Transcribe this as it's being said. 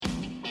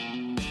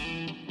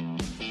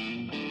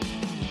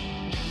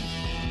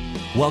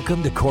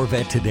Welcome to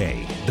Corvette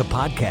Today, the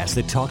podcast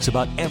that talks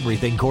about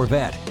everything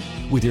Corvette,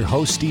 with your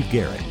host, Steve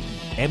Garrett,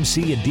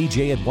 MC and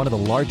DJ at one of the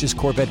largest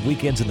Corvette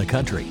weekends in the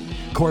country,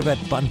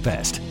 Corvette Fun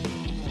Fest,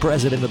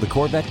 president of the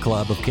Corvette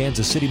Club of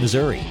Kansas City,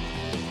 Missouri,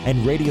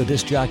 and radio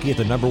disc jockey at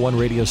the #1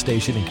 radio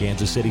station in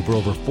Kansas City for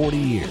over 40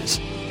 years.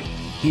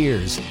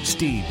 Here's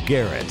Steve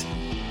Garrett.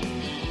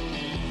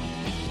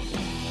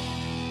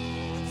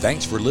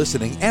 Thanks for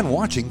listening and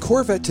watching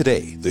Corvette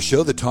Today, the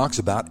show that talks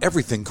about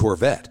everything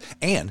Corvette,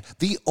 and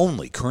the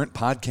only current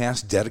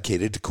podcast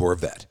dedicated to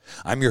Corvette.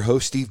 I'm your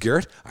host, Steve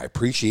Garrett. I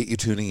appreciate you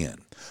tuning in.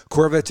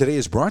 Corvette Today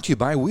is brought to you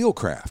by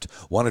Wheelcraft.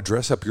 Want to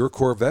dress up your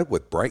Corvette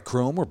with bright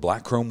chrome or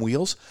black chrome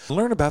wheels?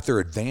 Learn about their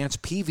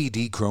advanced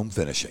PVD chrome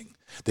finishing.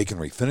 They can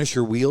refinish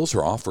your wheels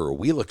or offer a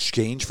wheel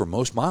exchange for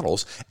most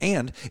models,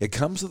 and it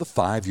comes with a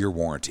 5-year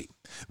warranty.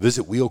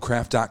 Visit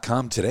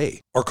wheelcraft.com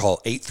today or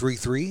call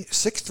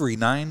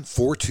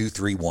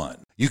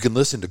 833-639-4231. You can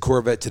listen to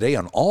Corvette Today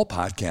on all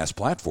podcast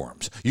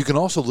platforms. You can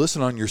also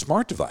listen on your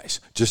smart device.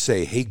 Just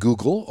say, "Hey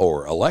Google"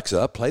 or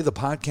 "Alexa, play the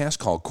podcast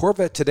called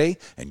Corvette Today,"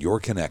 and you're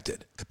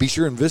connected. Be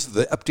sure and visit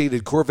the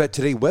updated Corvette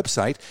Today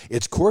website.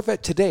 It's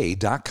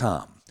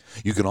corvettetoday.com.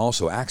 You can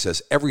also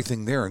access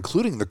everything there,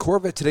 including the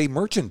Corvette Today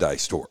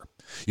merchandise store.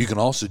 You can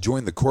also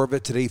join the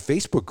Corvette Today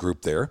Facebook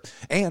group there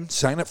and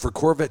sign up for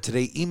Corvette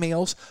Today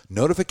emails,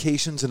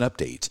 notifications, and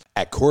updates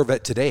at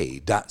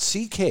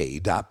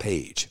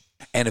corvettetoday.ck.page.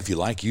 And if you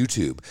like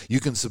YouTube, you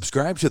can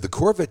subscribe to the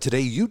Corvette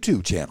Today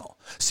YouTube channel.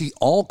 See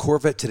all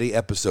Corvette Today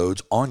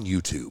episodes on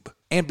YouTube.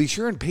 And be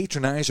sure and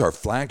patronize our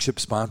flagship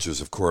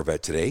sponsors of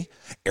Corvette Today,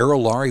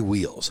 Aerolarri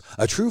Wheels,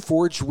 a true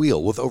forged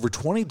wheel with over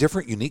 20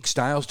 different unique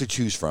styles to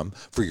choose from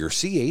for your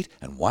C8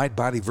 and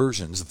wide-body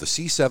versions of the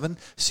C7,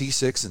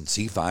 C6, and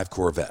C5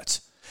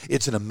 Corvettes.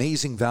 It's an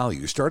amazing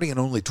value, starting at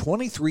only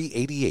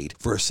 $23.88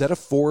 for a set of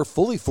 4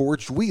 fully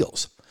forged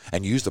wheels.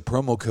 And use the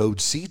promo code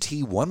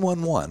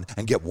CT111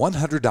 and get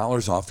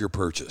 $100 off your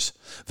purchase.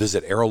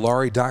 Visit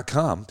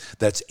aerolarri.com,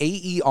 that's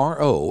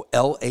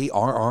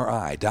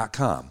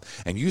AEROLARRI.com,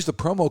 and use the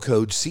promo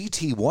code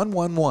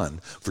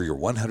CT111 for your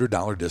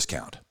 $100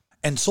 discount.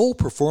 And Soul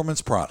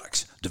Performance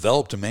Products.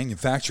 Developed and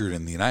manufactured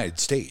in the United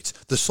States,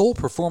 the Soul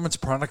Performance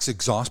Products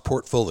exhaust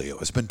portfolio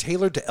has been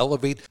tailored to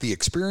elevate the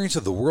experience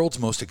of the world's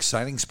most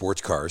exciting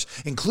sports cars,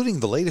 including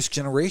the latest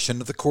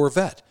generation of the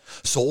Corvette.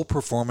 Soul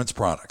Performance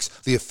Products,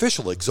 the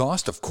official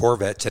exhaust of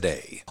Corvette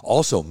Today.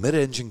 Also,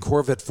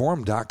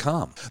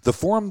 MidEngineCorvetteForum.com, the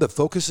forum that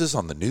focuses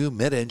on the new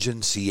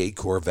mid-engine C8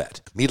 Corvette.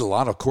 Meet a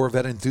lot of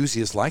Corvette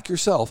enthusiasts like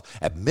yourself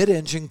at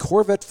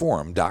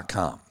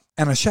MidEngineCorvetteForum.com.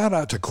 And a shout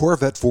out to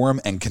Corvette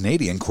Forum and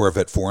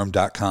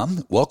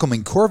CanadianCorvetteForum.com,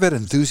 welcoming Corvette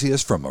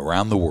enthusiasts from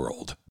around the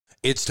world.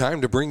 It's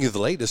time to bring you the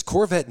latest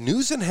Corvette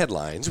news and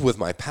headlines with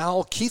my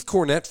pal Keith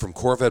Cornett from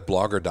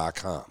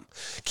CorvetteBlogger.com.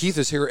 Keith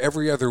is here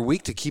every other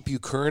week to keep you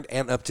current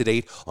and up to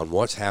date on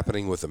what's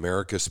happening with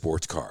America's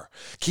sports car.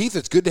 Keith,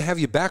 it's good to have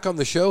you back on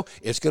the show.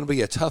 It's going to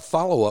be a tough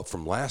follow-up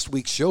from last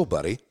week's show,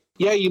 buddy.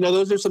 Yeah,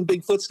 those are some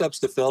big footsteps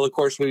to fill. Of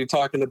course, when you're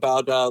talking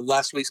about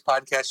last week's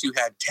podcast, you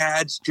had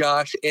Tads,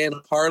 Josh, and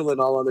Harlan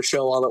all on the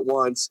show all at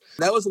once.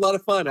 That was a lot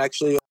of fun,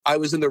 actually. I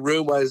was in the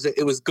room as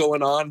it was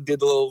going on,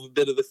 did a little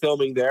bit of the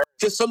filming there.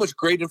 Just so much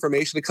great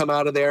information to come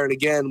out of there. And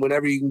again,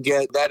 whenever you can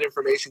get that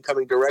information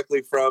coming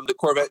directly from the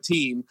Corvette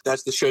team,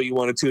 that's the show you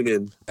want to tune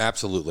in.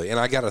 Absolutely. And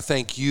I got to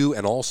thank you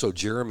and also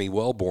Jeremy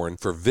Wellborn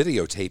for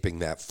videotaping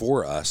that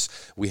for us.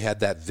 We had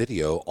that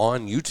video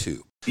on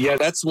YouTube. Yeah,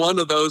 that's one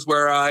of those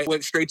where I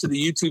went straight to the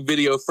YouTube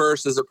video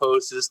first as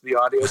opposed to just the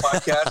audio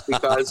podcast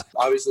because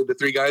obviously the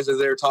three guys are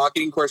there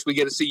talking. Of course, we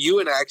get to see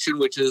you in action,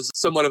 which is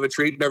somewhat of a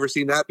treat. Never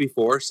seen that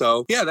before.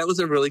 So, yeah, that was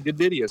a really good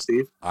video,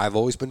 Steve. I've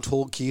always been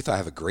told, Keith, I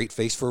have a great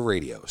face for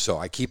radio, so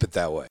I keep it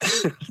that way.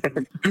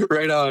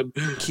 Right on.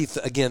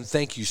 Keith, again,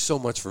 thank you so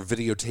much for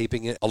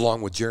videotaping it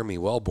along with Jeremy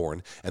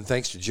Wellborn, and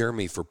thanks to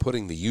Jeremy for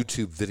putting the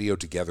YouTube video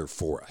together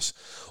for us.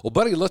 Well,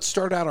 buddy, let's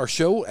start out our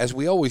show, as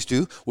we always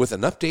do, with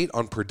an update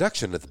on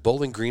production at the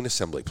Bowling Green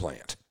Assembly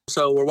Plant.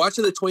 So we're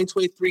watching the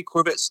 2023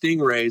 Corvette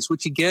Stingrays,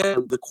 which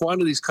again, the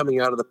quantities coming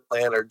out of the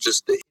plant are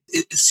just,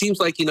 it seems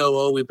like,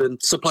 we've been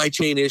supply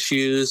chain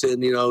issues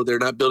and, they're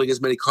not building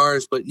as many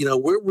cars, but,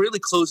 we're really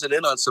closing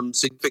in on some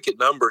significant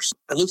numbers.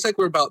 It looks like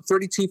we're about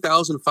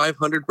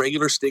 32,500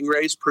 regular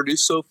Stingrays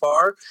produced so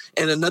far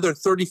and another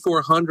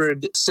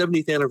 3,400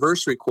 70th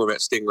anniversary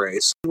Corvette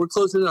Stingrays. We're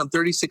closing in on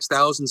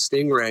 36,000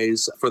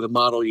 Stingrays for the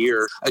model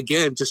year.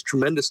 Again, just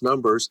tremendous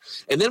numbers.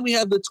 And then we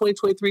have the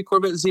 2023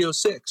 Corvette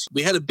Z06.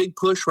 We had a big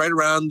push right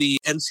around the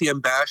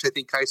NCM Bash. I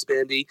think Kai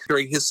Spandy,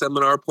 during his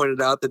seminar,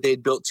 pointed out that they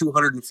had built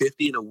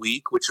 250 in a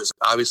week, which is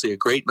obviously a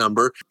great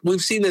number. We've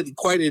seen it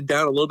quieted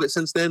down a little bit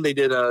since then. They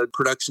did a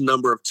production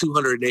number of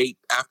 208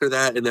 after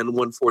that, and then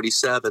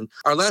 147.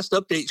 Our last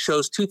update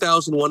shows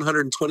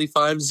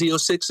 2,125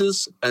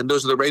 Z06s, and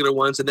those are the regular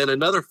ones, and then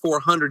another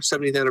 400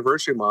 70th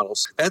anniversary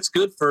models. That's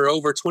good for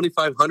over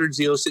 2,500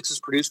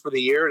 Z06s produced for the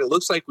year, and it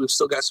looks like we've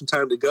still got some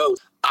time to go.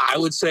 I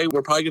would say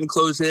we're probably going to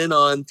close in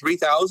on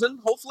 3,000,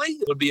 hopefully.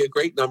 It would be a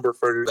great number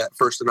for that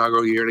first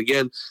inaugural year. And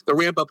again, the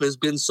ramp up has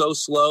been so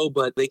slow,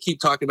 but they keep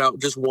talking about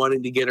just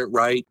wanting to get it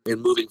right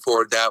and moving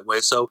forward that way.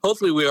 So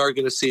hopefully we are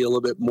going to see a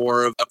little bit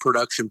more of a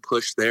production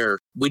push there.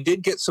 We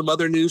did get some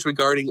other news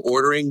regarding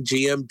ordering.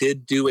 GM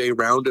did do a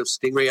round of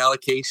Stingray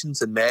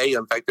allocations in May.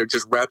 In fact, they're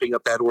just wrapping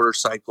up that order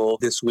cycle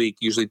this week,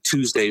 usually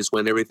Tuesdays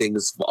when everything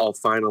is all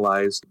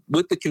finalized.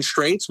 With the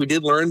constraints, we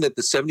did learn that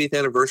the 70th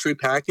anniversary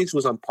package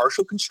was on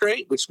partial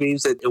constraint, which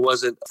means that it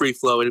wasn't free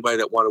flow. Anybody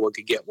that wanted one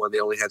could get one. They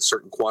only had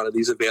certain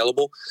quantities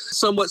available.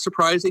 Somewhat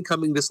surprising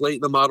coming this late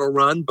in the model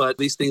run, but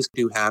these things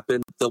do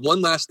happen. The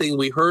one last thing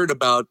we heard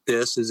about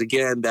this is,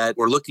 again, that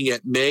we're looking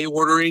at May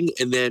ordering,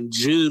 and then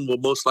June will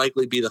most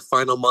likely be the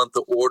final month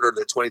to order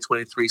the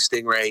 2023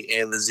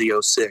 Stingray and the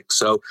Z06.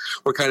 So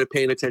we're kind of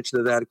paying attention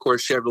to that. Of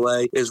course,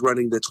 Chevrolet is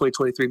running the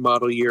 2023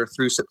 model year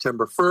through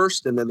September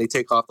 1st, and then they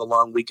take off the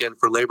long weekend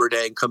for Labor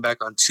Day and come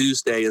back on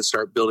Tuesday and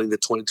start building the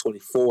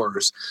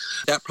 2024s.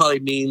 That probably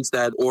means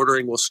that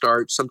ordering will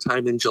start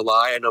sometime in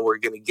July. I know we're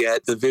going to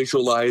get the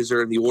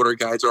visualizer and the order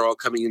guides are all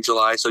coming in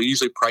July. So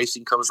usually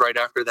pricing comes right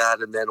after that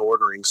and then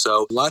ordering.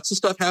 So lots of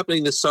stuff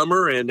happening this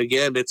summer. And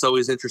again, it's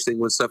always interesting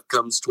when stuff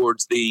comes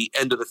towards the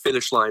end of the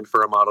finish line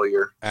for a model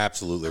year.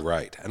 Absolutely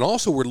right. And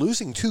also we're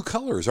losing 2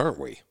 colors, aren't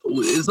we?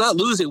 It's not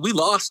losing. We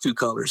lost 2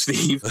 colors,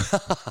 Steve.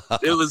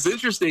 It was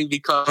interesting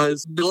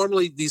because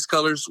normally these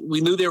colors,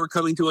 we knew they were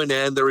coming to an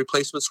end. The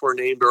replacements were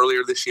named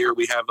earlier this year.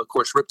 We have, of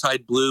course,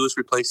 Riptide Blue is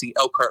replacing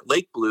Elkhart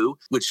Lake Blue,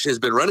 which has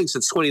been running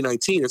since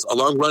 2019. It's a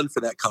long run for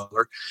that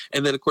color.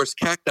 And then, of course,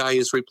 Cacti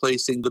is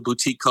replacing the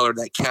boutique color,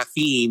 that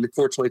Caffeine,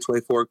 for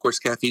 2024. Of course,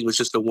 Caffeine was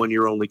just a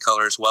one-year-only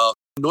color as well.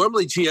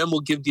 Normally, GM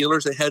will give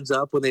dealers a heads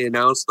up when they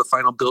announce the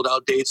final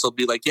build-out dates. They'll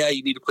be like, yeah,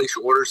 you need to place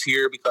your orders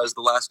here because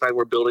the last time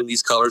we're building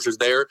these colors is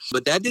there.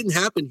 But that didn't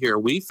happen here.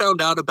 We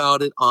found out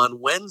about it on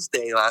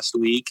Wednesday last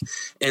week,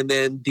 and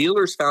then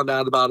dealers found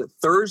out about it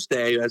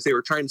Thursday. As they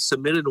were trying to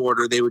submit an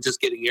order, they were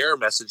just getting an error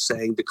message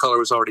saying the color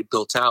was already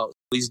built out.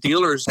 These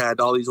dealers had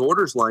all these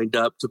orders lined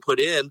up to put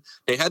in.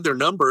 They had their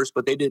numbers,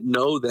 but they didn't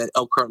know that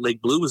Elkhart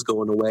Lake Blue was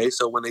going away.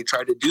 So when they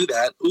tried to do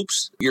that,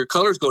 oops, your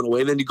color's going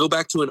away. And then you go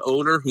back to an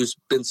owner who's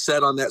been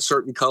set on that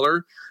certain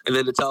color, and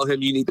then to tell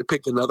him you need to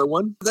pick another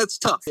one. That's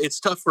tough. It's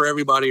tough for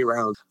everybody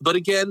around. But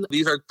again,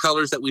 these are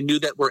colors that we knew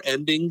that were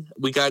ending.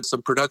 We got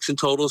some production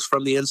totals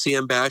from the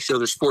NCM Bash. You know,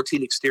 there's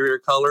 14 exterior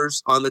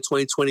colors on the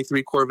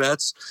 2023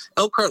 Corvettes.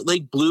 Elkhart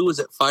Lake Blue is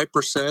at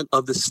 5%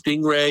 of the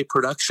Stingray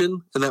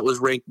production, and that was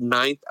ranked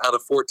 9th out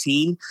of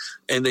 14.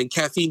 And then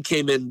Caffeine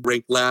came in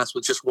ranked last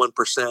with just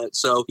 1%.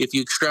 So if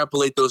you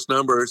extrapolate those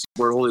numbers,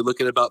 we're only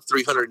looking at about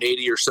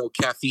 380 or so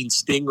Caffeine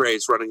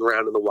Stingrays running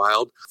around in the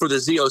wild. For the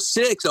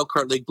Z06,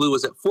 Elkhart Lake Blue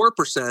was at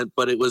 4%,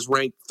 but it was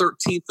ranked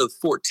 13th of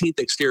 14th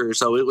exterior.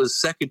 So it was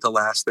second to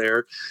last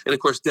there. And of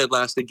course, dead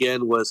last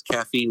again was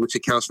Caffeine, which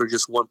accounts for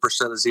just 1%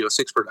 of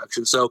Z06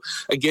 production. So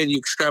again, you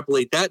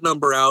extrapolate that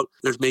number out,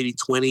 there's maybe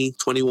 20,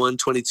 21,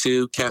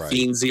 22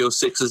 Caffeine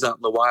Z06s out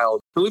in the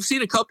wild. And we've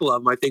seen a couple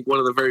of them. I think one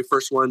of the very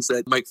first ones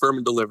that Mike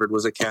Furman delivered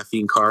was a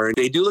Caffeine car, and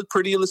they do look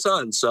pretty in the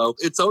sun. So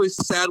it's always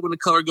sad when a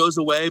color goes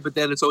away, but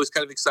then it's always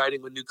kind of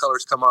exciting when new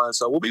colors come on.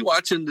 So we'll be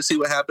watching to see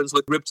what happens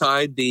with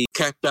Riptide, the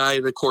Cacti,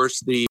 and of course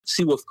the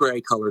Seawolf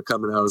Gray color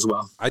coming out as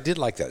well. I did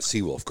like that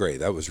Seawolf Gray.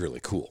 That was really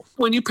cool.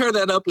 When you pair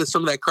that up with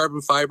some of that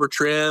carbon fiber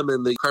trim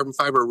and the carbon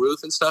fiber roof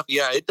and stuff,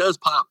 yeah, it does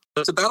pop.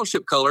 It's a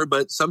battleship color,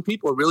 but some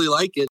people really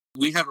like it.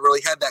 We haven't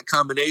really had that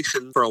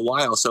combination for a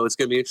while, so it's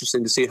going to be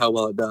interesting to see how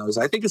well it does.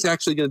 I think it's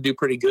actually going to do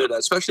pretty good,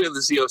 especially on the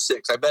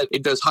Z06. I bet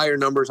it does higher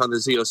numbers on the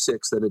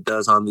Z06 than it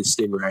does on the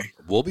Stingray.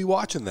 We'll be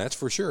watching, that's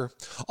for sure.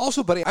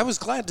 Also, buddy, I was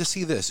glad to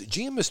see this.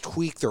 GM has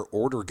tweaked their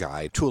order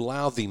guide to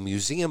allow the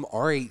museum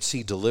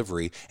RHC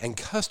delivery and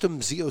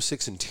custom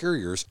Z06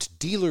 interiors to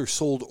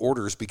dealer-sold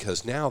orders,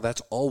 because now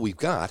that's all we've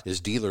got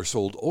is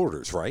dealer-sold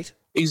orders, right?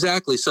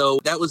 Exactly. So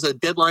that was a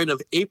deadline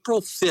of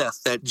April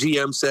 5th that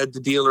GM said to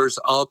dealers,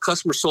 all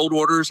customer sold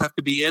orders have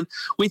to be in.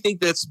 We think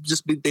that's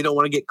just, they don't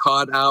want to get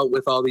caught out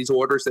with all these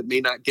orders that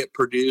may not get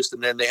produced,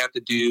 and then they have to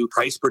do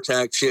price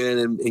protection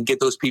and get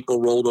those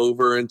people rolled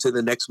over into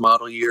the next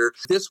model year.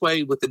 This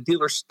way, with the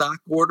dealer stock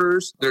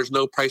orders, there's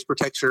no price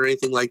protection or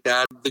anything like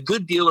that. The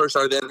good dealers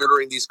are then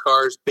ordering these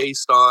cars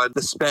based on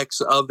the specs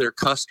of their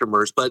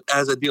customers. But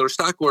as a dealer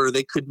stock order,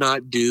 they could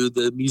not do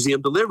the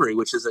museum delivery,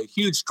 which is a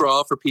huge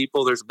draw for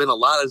people. There's been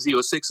a lot of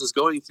Z06s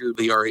going through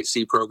the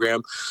RHC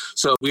program.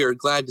 So we are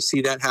glad to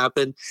see that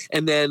happen.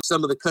 And then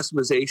some of the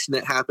customization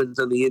that happens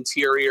on the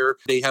interior,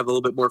 they have a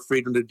little bit more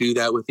freedom to do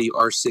that with the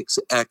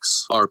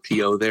R6X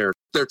RPO there.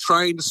 They're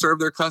trying to serve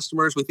their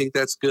customers. We think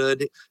that's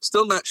good.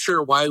 Still not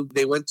sure why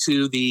they went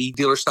to the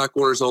dealer stock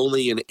orders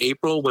only in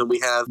April when we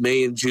have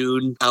May and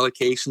June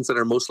allocations that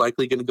are most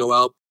likely going to go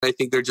out. I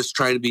think they're just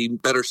trying to be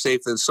better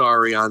safe than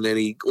sorry on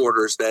any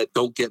orders that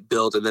don't get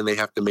built and then they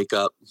have to make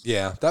up.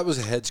 Yeah, that was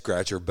a head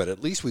scratcher, but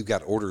at least we've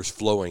got orders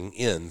flowing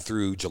in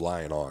through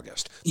July and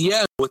August.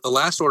 Yeah, with the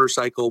last order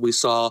cycle we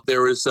saw,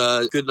 there was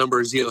a good number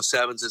of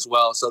Z07s as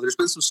well. So there's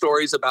been some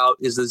stories about,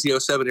 is the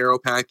Z07 Aero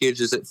package,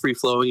 is it free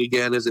flowing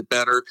again? Is it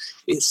better?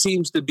 it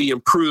seems to be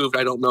improved.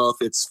 I don't know if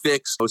it's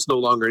fixed. It's no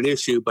longer an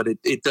issue, but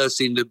it does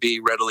seem to be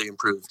readily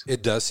improved.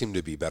 It does seem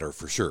to be better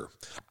for sure.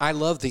 I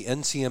love the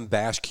NCM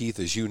Bash, Keith.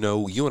 As you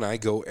know, you and I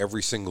go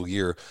every single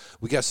year.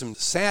 We got some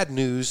sad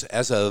news.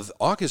 As of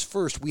August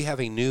 1st, we have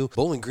a new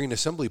Bowling Green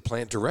Assembly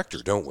Plant director,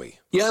 don't we?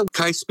 Yeah,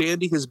 Kai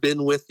Spandy has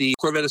been with the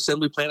Corvette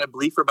Assembly Plant, I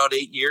believe, for about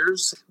 8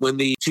 years. When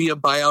the GM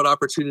buyout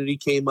opportunity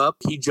came up,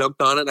 he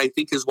jumped on it. I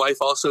think his wife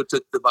also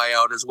took the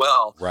buyout as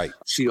well. Right.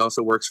 She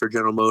also works for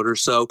General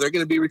Motors. So they're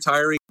going to be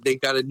retiring. They've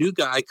got a new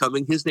guy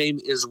coming. His name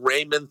is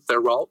Raymond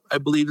Therault, I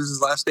believe is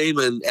his last name,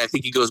 and I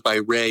think he goes by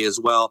Ray as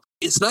well.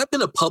 It's not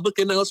been a public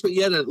announcement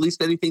yet, at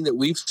least anything that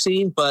we've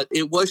seen, but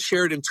it was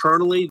shared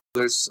internally.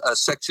 There's a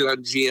section on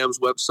GM's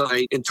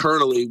website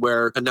internally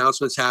where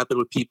announcements happen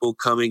with people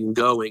coming and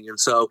going. And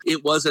so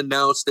it was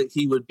announced that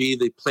he would be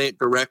the plant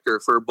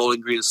director for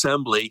Bowling Green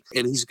Assembly,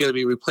 and he's going to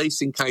be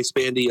replacing Kai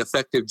Spandy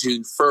effective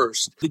June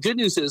 1st. The good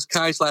news is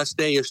Kai's last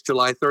day is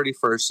July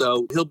 31st,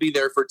 so he'll be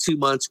there for 2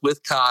 months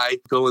with Kai,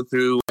 going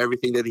through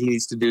everything that he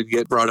needs to do to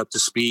get brought up to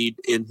speed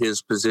in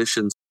his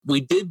positions. We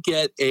did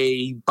get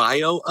a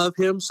bio of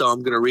him, so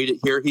I'm going to read it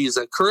here.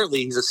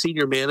 Currently he's a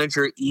senior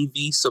manager,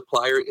 EV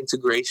supplier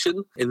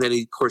integration, and then,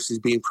 of course, he's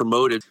being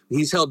promoted.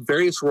 He's held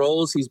various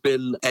roles. He's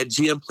been at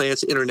GM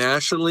plants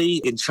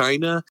internationally in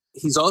China.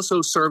 He's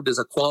also served as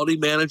a quality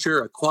manager,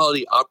 a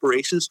quality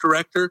operations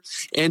director,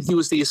 and he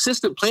was the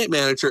assistant plant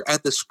manager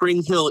at the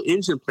Spring Hill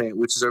engine plant,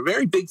 which is a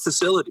very big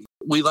facility.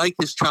 We like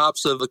his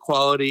chops of the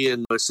quality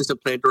and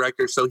assistant plant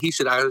director, so he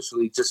should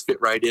actually just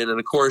fit right in. And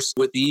of course,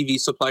 with the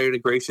EV supplier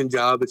integration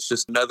job, it's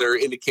just another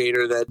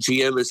indicator that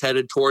GM is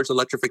headed towards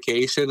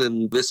electrification,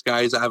 and this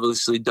guy's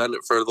obviously done it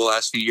for the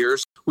last few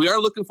years. We are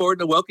looking forward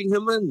to welcoming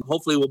him, and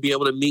hopefully we'll be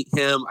able to meet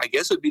him. I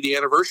guess it would be the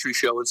anniversary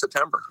show in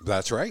September.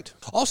 That's right.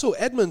 Also,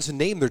 Edmunds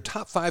named their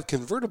top 5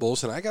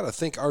 convertibles, and I got to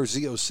think our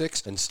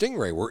Z06 and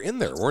Stingray were in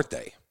there, weren't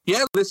they?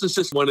 Yeah, this is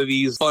just one of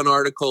these fun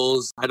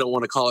articles. I don't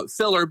want to call it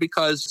filler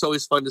because it's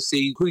always fun to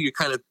see who you're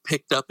kind of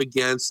picked up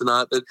against and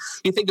not. But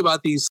you think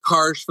about these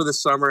cars for the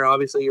summer,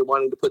 obviously you're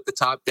wanting to put the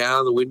top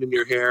down, the wind in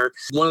your hair.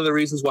 One of the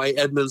reasons why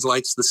Edmunds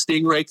likes the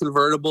Stingray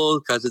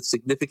convertible because it's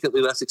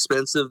significantly less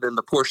expensive than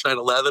the Porsche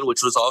 911,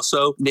 which was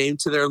also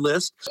named to their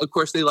list. Of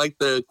course, they like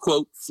the,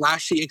 quote,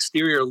 flashy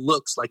exterior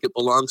looks like it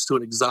belongs to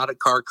an exotic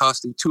car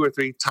costing 2 or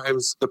 3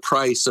 times the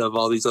price of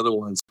all these other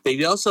ones.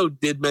 They also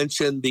did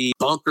mention the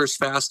bonkers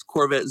fast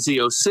Corvette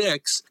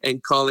Z06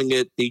 and calling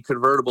it the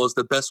convertible is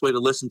the best way to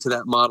listen to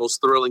that model's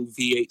thrilling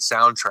V8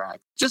 soundtrack.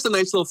 Just a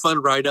nice little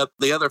fun write-up.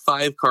 The other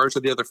 5 cars,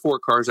 or the other 4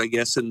 cars, I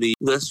guess, in the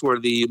list were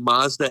the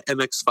Mazda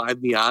MX-5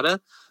 Miata,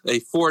 a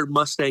Ford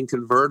Mustang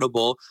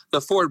convertible,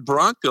 the Ford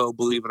Bronco,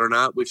 believe it or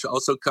not, which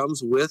also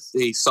comes with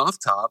a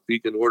soft top.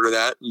 You can order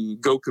that and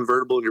go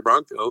convertible in your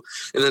Bronco.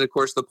 And then, of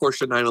course, the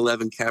Porsche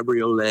 911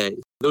 Cabriolet.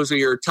 Those are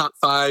your top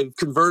 5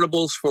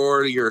 convertibles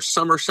for your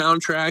summer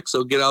soundtrack.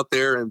 So get out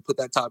there and put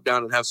that top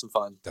down and have some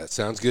fun. That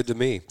sounds good to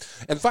me.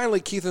 And finally,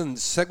 Keith, in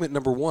segment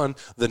number 1,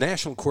 the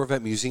National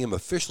Corvette Museum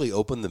officially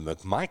opened the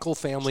McMichael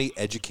Family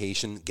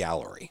Education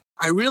Gallery.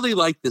 I really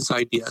like this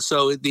idea.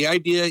 So the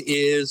idea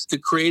is to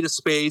create a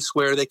space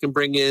where they can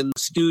bring in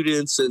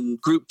students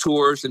and group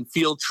tours and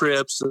field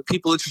trips and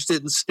people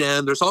interested in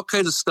STEM. There's all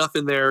kinds of stuff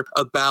in there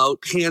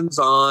about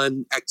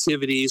hands-on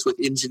activities with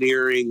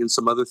engineering and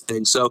some other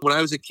things. So when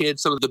I was a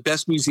kid, some of the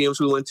best museums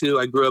we went to,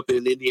 I grew up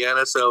in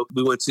Indiana, so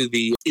we went to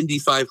the Indy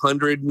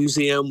 500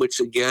 Museum, which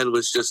again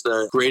was just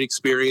a great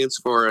experience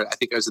for, I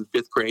think I was in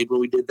 5th grade when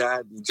we did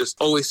that. And just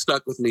always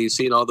stuck with me,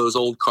 seeing all those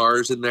old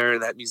cars in there in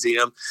that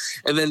museum.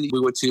 And then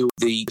we went to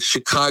the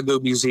Chicago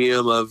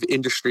Museum of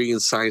Industry and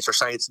Science, or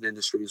Science and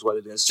Industry is what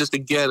it is. Just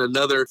again,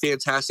 another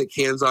fantastic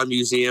hands-on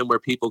museum where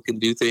people can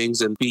do things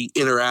and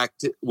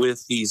interact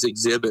with these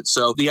exhibits.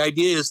 So the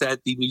idea is that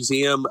the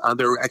museum,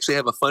 they actually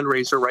have a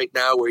fundraiser right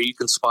now where you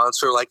can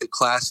sponsor like a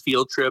class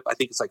field trip. I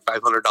think it's like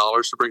 $500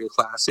 to bring a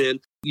class in.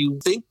 You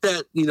think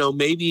that,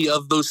 maybe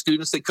of those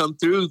students that come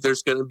through,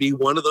 there's going to be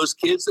one of those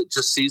kids that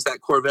just sees that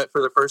Corvette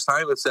for the first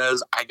time and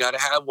says, I got to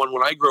have one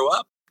when I grow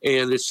up.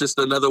 And it's just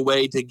another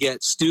way to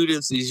get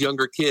students, these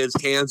younger kids,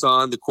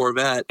 hands-on the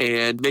Corvette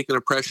and make an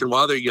impression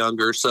while they're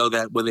younger so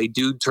that when they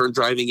do turn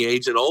driving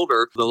age and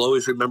older, they'll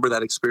always remember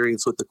that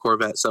experience with the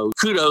Corvette. So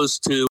kudos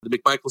to the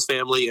McMichaels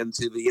family and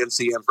to the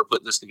NCM for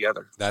putting this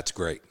together. That's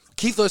great.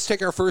 Keith, let's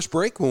take our first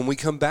break. When we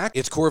come back,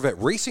 it's Corvette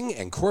racing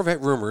and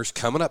Corvette rumors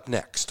coming up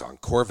next on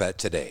Corvette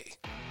Today.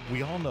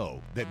 We all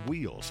know that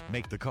wheels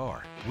make the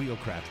car.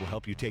 Wheelcraft will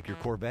help you take your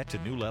Corvette to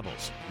new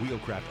levels.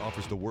 Wheelcraft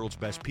offers the world's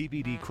best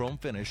PVD chrome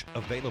finish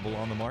available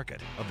on the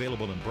market.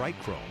 Available in bright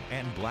chrome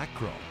and black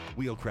chrome.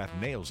 Wheelcraft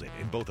nails it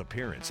in both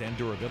appearance and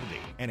durability,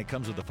 and it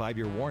comes with a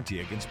 5-year warranty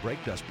against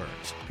brake dust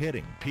burns,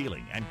 pitting,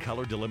 peeling, and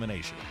color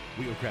delamination.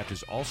 Wheelcraft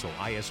is also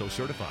ISO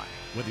certified.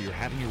 Whether you're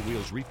having your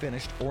wheels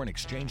refinished or an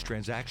exchange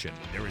transaction,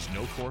 there is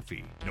no core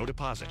fee, no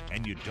deposit,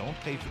 and you don't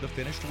pay for the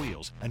finished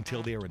wheels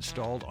until they are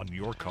installed on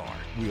your car.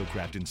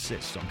 Wheelcraft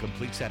insists on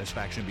complete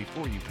satisfaction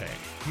before you pay.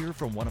 Hear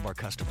from one of our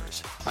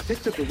customers. I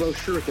picked up a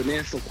brochure at the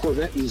National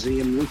Corvette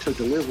Museum and we took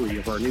delivery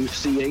of our new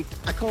C8.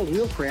 I called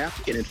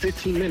Wheelcraft, and in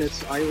 15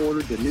 minutes, I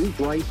ordered the new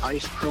bright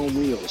ice chrome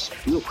wheels.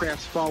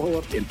 Wheelcraft's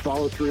follow-up and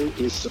follow-through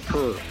is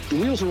superb. The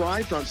wheels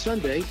arrived on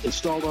Sunday,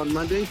 installed on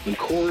Monday, and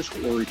cores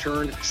were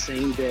returned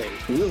same day.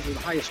 The wheels are the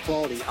highest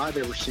quality I've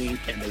ever seen,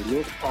 and they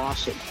look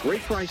awesome.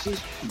 Great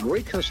prices,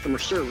 great customer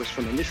service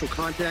from initial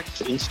contact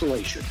to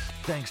installation.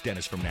 Thanks,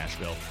 Dennis from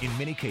Nashville. In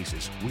many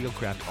cases,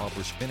 Wheelcraft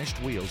offers finished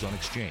wheels on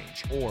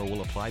exchange or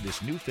will apply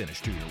this new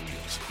finish to your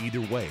wheels.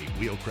 Either way,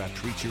 Wheelcraft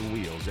treats your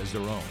wheels as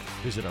their own.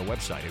 Visit our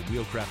website at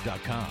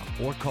wheelcraft.com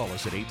or call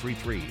us at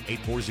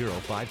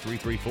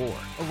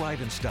 833-840-5334.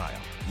 Arrive in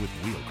style with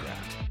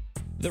Wheelcraft.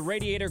 The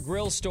Radiator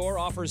Grill Store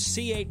offers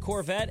C8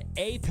 Corvette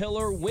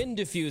A-pillar wind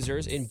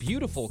diffusers in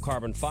beautiful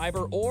carbon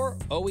fiber or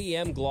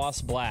OEM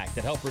gloss black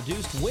that help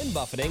reduce wind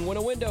buffeting when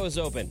a window is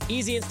open.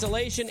 Easy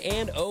installation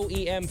and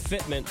OEM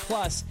fitment.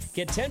 Plus,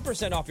 get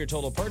 10% off your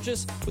total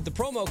purchase with the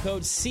promo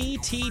code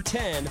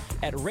CT10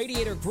 at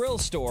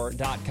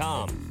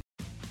radiatorgrillstore.com.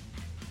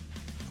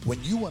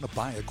 When you want to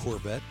buy a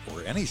Corvette,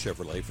 or any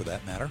Chevrolet for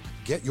that matter,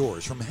 get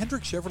yours from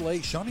Hendrick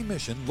Chevrolet Shawnee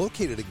Mission,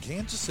 located in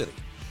Kansas City.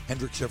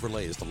 Hendrick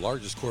Chevrolet is the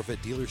largest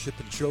Corvette dealership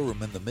and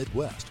showroom in the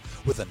Midwest.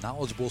 With a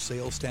knowledgeable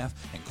sales staff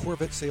and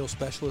Corvette sales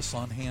specialists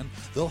on hand,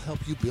 they'll help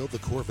you build the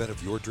Corvette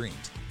of your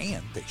dreams,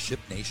 and they ship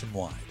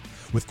nationwide.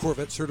 With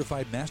Corvette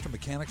certified master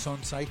mechanics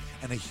on site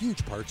and a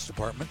huge parts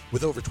department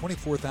with over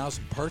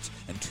 24,000 parts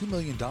and $2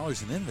 million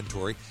in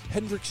inventory,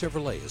 Hendrick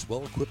Chevrolet is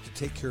well equipped to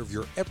take care of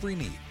your every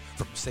need.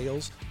 From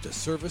sales to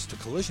service to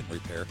collision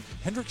repair,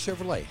 Hendrick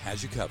Chevrolet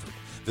has you covered.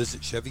 Visit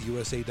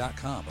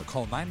ChevyUSA.com or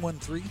call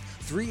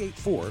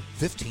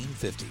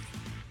 913-384-1550.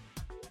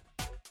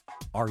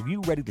 Are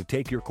you ready to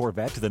take your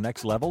Corvette to the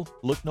next level?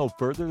 Look no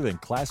further than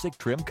Classic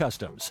Trim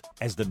Customs.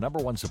 As the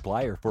 #1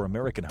 supplier for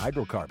American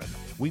hydrocarbon,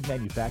 we've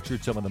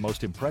manufactured some of the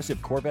most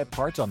impressive Corvette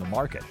parts on the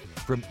market,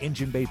 from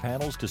engine bay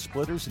panels to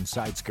splitters and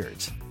side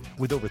skirts.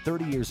 With over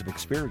 30 years of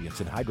experience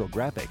in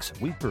hydrographics,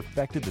 we've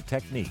perfected the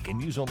technique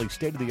and use only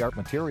state-of-the-art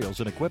materials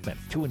and equipment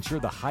to ensure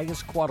the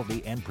highest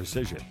quality and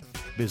precision.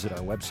 Visit our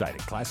website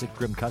at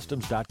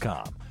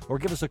ClassicTrimCustoms.com or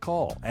give us a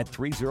call at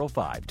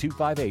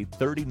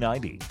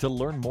 305-258-3090 to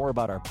learn more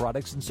about our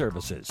products and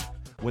services.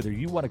 Whether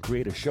you want to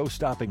create a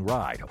show-stopping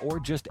ride or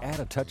just add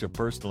a touch of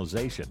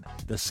personalization,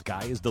 the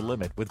sky is the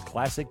limit with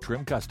Classic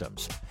Trim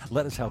Customs.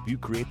 Let us help you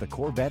create the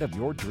Corvette of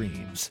your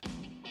dreams.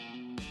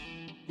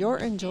 You're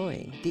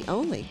enjoying the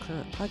only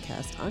current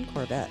podcast on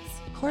Corvettes,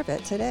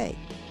 Corvette Today.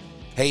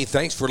 Hey,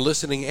 thanks for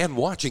listening and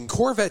watching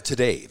Corvette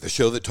Today, the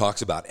show that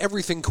talks about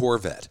everything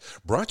Corvette.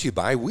 Brought to you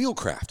by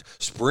Wheelcraft.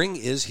 Spring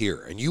is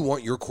here, and you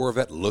want your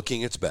Corvette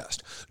looking its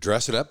best.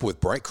 Dress it up with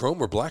bright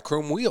chrome or black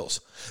chrome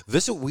wheels.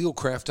 Visit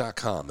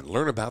Wheelcraft.com and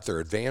learn about their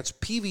advanced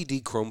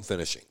PVD chrome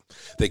finishing.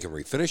 They can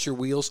refinish your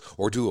wheels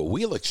or do a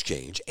wheel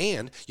exchange,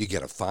 and you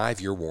get a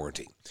 5-year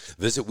warranty.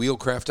 Visit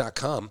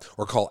Wheelcraft.com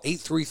or call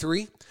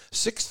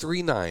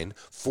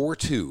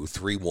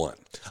 833-639-4231.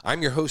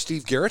 I'm your host,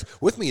 Steve Garrett.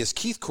 With me is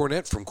Keith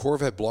Cornett from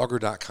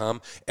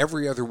CorvetteBlogger.com.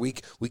 Every other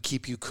week, we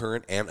keep you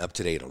current and up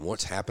to date on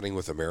what's happening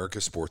with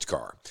America's sports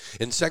car.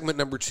 In segment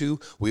number 2,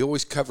 we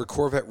always cover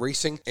Corvette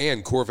racing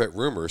and Corvette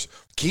rumors.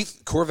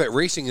 Keith, Corvette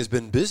racing has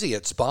been busy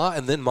at Spa,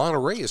 and then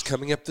Monterey is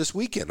coming up this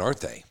weekend, aren't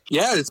they?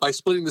 Yeah, it's by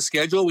splitting the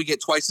schedule, we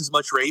get twice as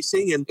much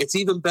racing, and it's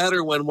even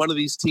better when one of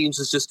these teams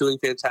is just doing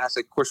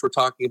fantastic. Of course, we're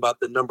talking about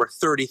the number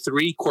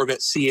 33 Corvette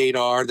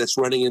C8R that's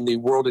running in the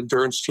World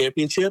Endurance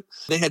Championship.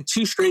 They had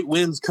 2 straight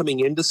wins coming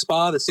into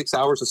Spa, the 6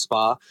 hours of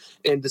Spa,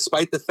 and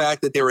despite the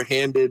fact that they were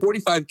handed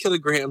 45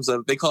 kilograms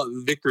of, they call it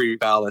victory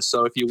ballast,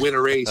 so if you win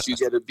a race, you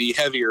get to be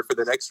heavier for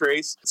the next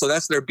race. So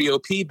that's their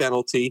BOP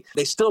penalty.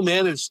 They still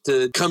managed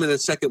to come in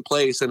second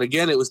place, and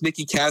again, it was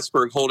Nicky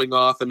Katzberg holding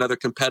off another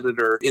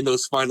competitor in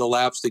those final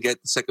laps to get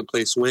the second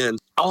place win.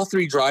 All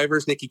 3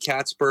 drivers, Nicky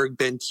Katzberg,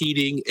 Ben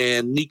Keating,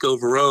 and Nico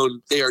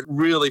Verone, they are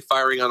really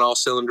firing on all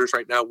cylinders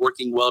right now,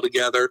 working well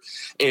together,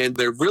 and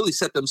they've really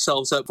set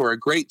themselves up for a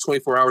great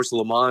 24 Hours of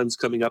Le Mans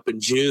coming up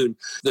in June.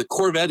 The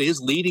Corvette is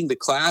leading the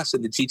class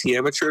in the GT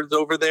Amateurs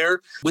over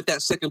there. With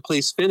that second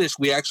place finish,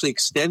 we actually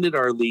extended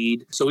our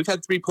lead. So we've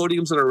had 3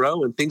 podiums in a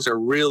row, and things are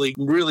really,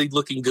 really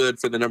looking good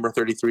for the number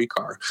 33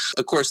 car.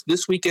 Of course,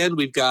 this weekend,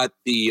 we've got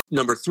the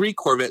number 3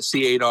 Corvette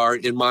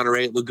C8R in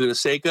Monterey at Laguna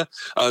Seca.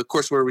 Of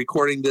course, we're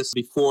recording this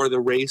before the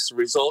race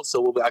results,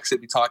 so we'll actually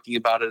be talking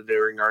about it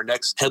during our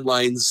next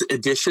Headlines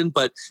edition.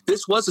 But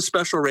this was a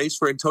special race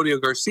for Antonio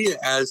Garcia,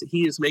 as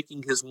he is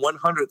making his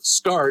 100th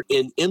start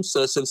in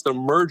IMSA since the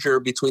merger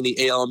between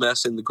the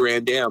ALMS and the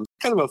Grand Am.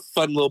 kind of a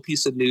fun little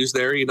piece of news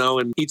there,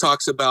 and he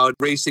talks about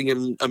racing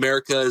in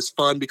America is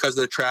fun because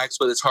of the tracks,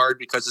 but it's hard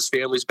because his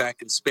family's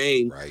back in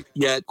Spain. Right.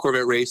 Yet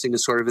Corvette racing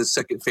is sort of his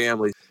second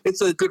family.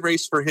 It's a good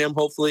race for him.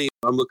 Hopefully,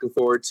 I'm looking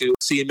forward to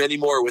seeing many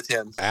more with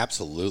him.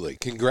 Absolutely.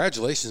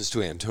 Congratulations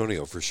to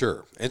Antonio for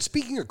sure. And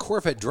speaking of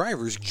Corvette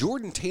drivers,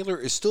 Jordan Taylor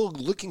is still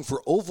looking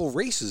for oval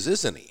races,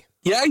 isn't he?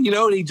 Yeah, and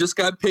he just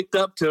got picked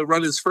up to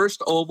run his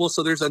first oval.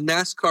 So there's a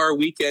NASCAR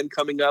weekend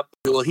coming up.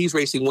 Well, he's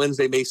racing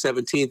Wednesday, May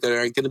 17th.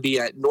 They're going to be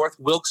at North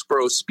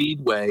Wilkesboro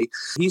Speedway.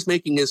 He's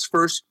making his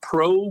first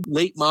pro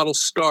late model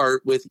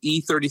start with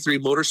E33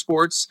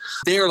 Motorsports.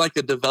 They are like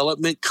a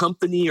development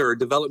company or a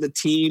development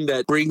team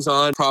that brings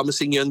on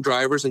promising young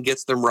drivers and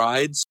gets them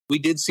rides. We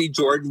did see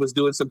Jordan was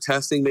doing some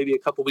testing maybe a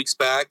couple weeks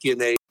back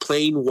in a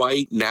plain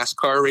white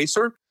NASCAR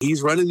racer.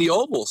 He's running the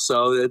oval,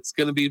 so it's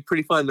going to be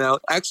pretty fun. Now,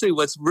 actually,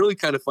 what's really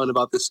kind of fun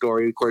about this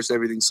story, of course,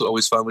 everything's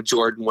always fun with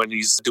Jordan when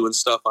he's doing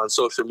stuff on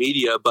social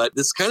media, but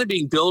this kind of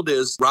being billed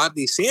as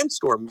Rodney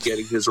Sandstorm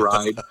getting his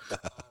ride.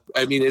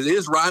 I mean, it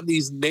is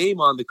Rodney's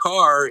name on the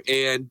car,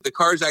 and the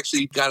car's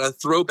actually got a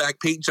throwback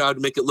paint job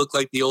to make it look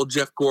like the old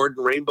Jeff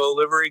Gordon rainbow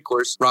livery. Of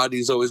course,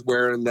 Rodney's always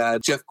wearing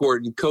that Jeff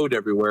Gordon coat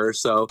everywhere,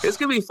 so it's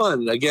going to be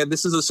fun. Again,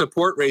 this is a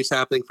support race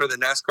happening for the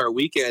NASCAR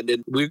weekend,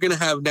 and we're going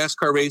to have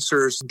NASCAR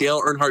racers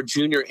Dale Earnhardt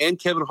Jr. and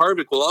Kevin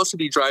Harvick will also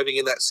be driving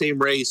in that same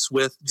race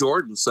with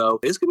Jordan, so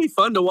it's going to be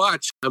fun to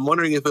watch. I'm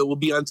wondering if it will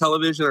be on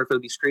television or if it'll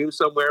be streamed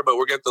somewhere, but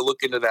we're going to have to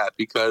look into that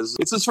because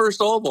it's his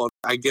first oval.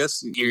 I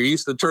guess you're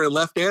used to turning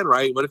left and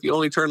right. What if you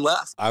only turn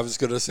left? I was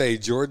going to say,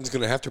 Jordan's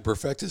going to have to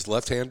perfect his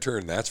left-hand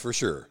turn, that's for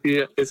sure.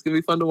 Yeah, it's going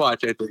to be fun to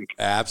watch, I think.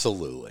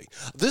 Absolutely.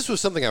 This was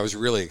something I was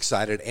really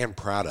excited and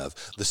proud of.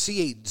 The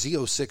C8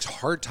 Z06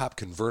 hardtop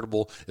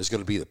convertible is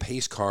going to be the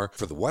pace car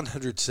for the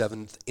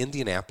 107th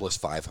Indianapolis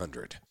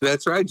 500.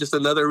 That's right. Just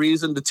another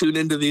reason to tune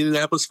into the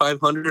Indianapolis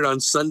 500 on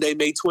Sunday,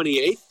 May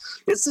 28th.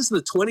 This is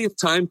the 20th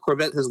time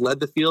Corvette has led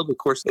the field. Of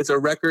course, it's a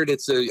record.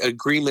 It's an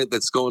agreement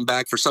that's going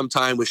back for some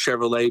time with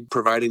Chevrolet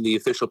providing the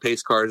official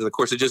pace cars. And of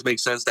course, it just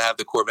makes sense to have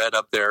the Corvette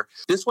up there.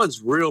 This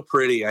one's real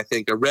pretty, I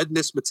think. A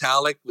redness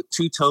metallic with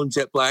two-tone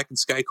jet black and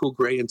sky cool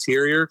gray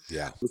interior.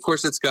 Yeah. Of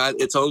course, it's got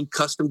its own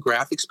custom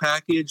graphics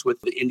package with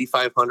the Indy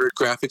 500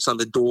 graphics on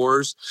the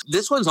doors.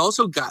 This one's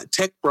also got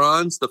Tech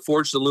Bronze, the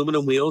forged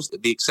aluminum wheels,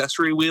 the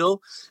accessory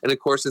wheel. And of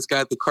course, it's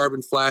got the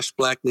carbon flash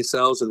black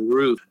nacelles and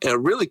roof.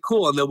 And really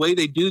cool. And the way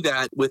they do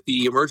that with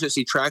the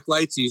emergency track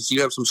lights,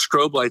 you have some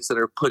strobe lights that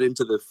are put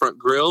into the front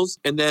grills.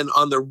 And then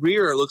on the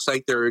rear, it looks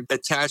like they're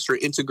attached or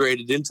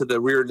integrated into the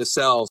rear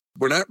nacelles.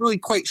 We're not really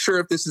quite sure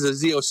if this is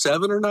a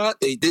Z07 or not.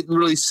 They didn't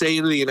really say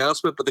in the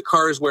announcement, but the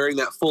car is wearing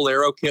that full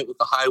aero kit with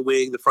the high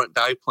wing, the front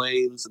dive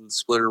planes, and the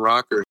splitter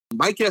rocker.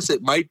 My guess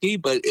it might be,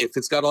 but if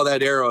it's got all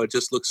that aero, it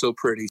just looks so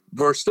pretty.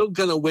 We're still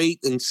going to wait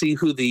and see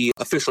who the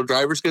official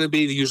driver is going to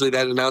be. Usually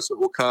that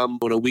announcement will come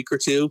in a week or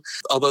two,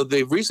 although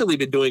they've recently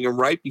been doing them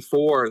right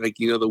before,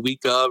 the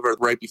week of or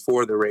right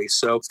before the race.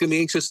 So it's going to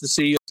be anxious to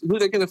see who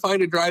they're going to find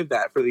to drive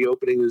that for the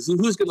opening.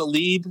 Who's going to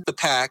lead the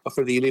pack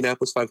for the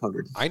Indianapolis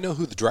 500. I know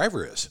who the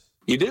driver is.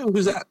 You do?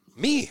 Who's that?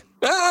 Me.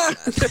 Ah!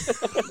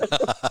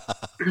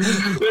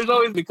 There's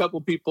always a couple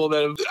people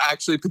that have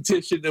actually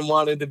petitioned and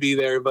wanted to be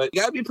there, but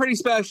you got to be pretty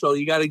special.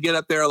 You got to get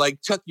up there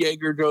like Chuck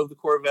Yeager drove the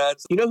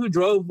Corvettes. You know who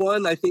drove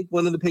one? I think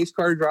one of the pace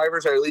car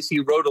drivers, or at least he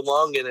rode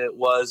along in it,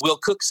 was Will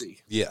Cooksey.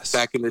 Yes.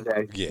 Back in the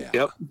day. Yeah.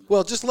 Yep.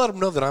 Well, just let them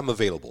know that I'm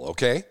available,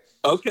 okay?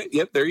 Okay.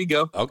 Yep. There you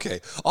go.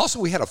 Okay. Also,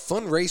 we had a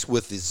fun race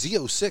with the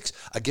Z06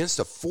 against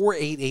a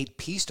 488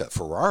 Pista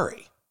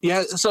Ferrari.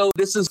 Yeah, so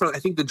this is from, I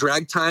think, the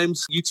Drag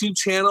Times YouTube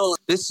channel.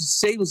 This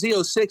same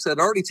Z06 had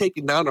already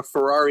taken down a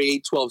Ferrari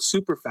 812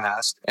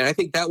 Superfast, and I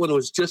think that one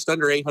was just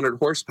under 800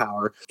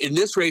 horsepower. In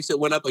this race, it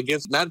went up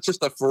against not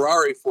just a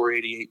Ferrari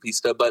 488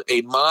 Pista, but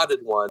a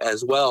modded one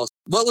as well.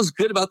 What was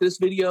good about this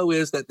video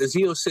is that the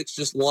Z06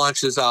 just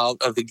launches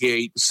out of the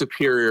gate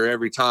superior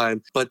every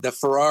time, but the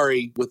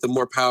Ferrari with the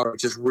more power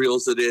just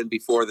reels it in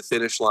before the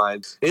finish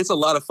line. It's a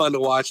lot of fun to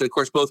watch, and of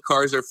course, both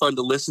cars are fun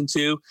to listen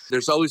to.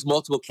 There's always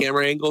multiple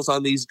camera angles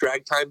on these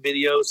drag time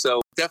videos,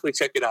 so definitely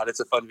check it out.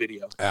 It's a fun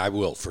video. I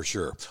will, for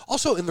sure.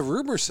 Also, in the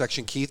rumors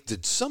section, Keith,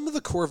 did some of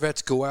the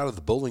Corvettes go out of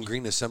the Bowling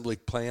Green assembly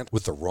plant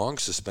with the wrong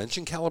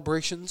suspension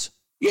calibrations?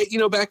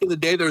 Yeah, back in the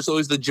day, there's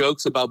always the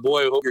jokes about,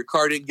 boy, I hope your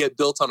car didn't get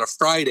built on a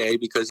Friday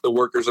because the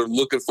workers are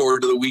looking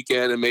forward to the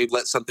weekend and may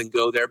let something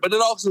go there. But it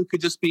also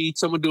could just be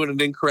someone doing an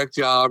incorrect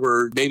job,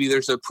 or maybe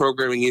there's a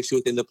programming issue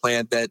within the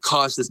plant that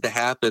caused this to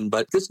happen.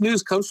 But this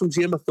news comes from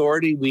GM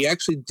Authority. We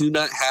actually do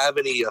not have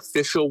any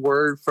official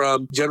word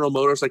from General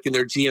Motors, like in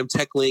their GM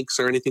Tech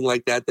Links or anything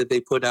like that they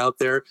put out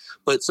there.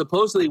 But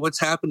supposedly what's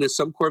happened is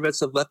some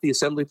Corvettes have left the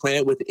assembly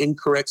plant with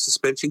incorrect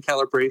suspension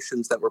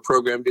calibrations that were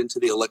programmed into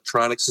the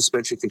electronic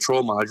suspension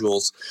control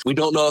modules. We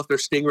don't know if they're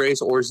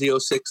Stingrays or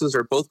Z06s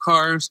or both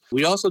cars.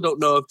 We also don't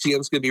know if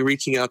GM's going to be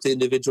reaching out to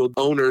individual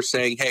owners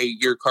saying, hey,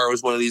 your car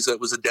was one of these that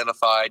was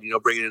identified,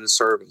 bring it into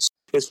service.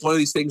 It's one of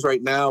these things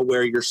right now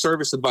where your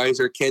service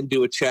advisor can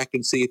do a check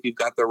and see if you've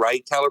got the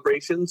right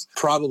calibrations.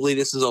 Probably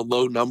this is a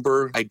low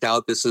number. I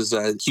doubt this is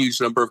a huge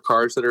number of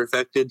cars that are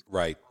affected.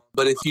 Right.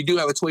 But if you do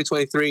have a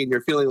 2023 and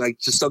you're feeling like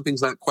just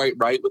something's not quite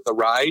right with the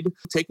ride,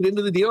 take it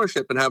into the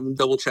dealership and have them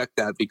double check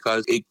that,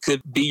 because it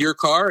could be your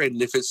car.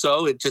 And if it's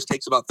so, it just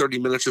takes about 30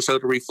 minutes or so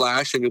to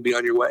reflash and you'll be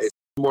on your way.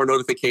 More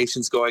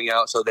notifications going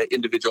out so that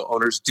individual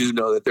owners do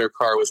know that their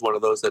car was one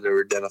of those that are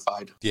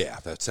identified. Yeah,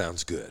 that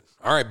sounds good.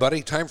 All right,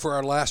 buddy, time for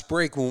our last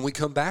break. When we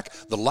come back,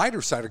 the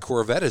lighter side of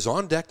Corvette is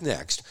on deck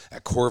next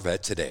at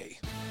Corvette Today.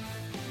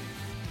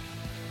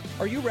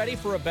 Are you ready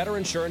for a better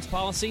insurance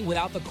policy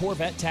without the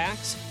Corvette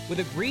tax? With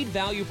Agreed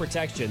Value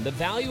Protection, the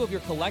value of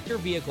your collector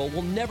vehicle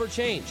will never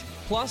change.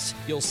 Plus,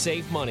 you'll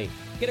save money.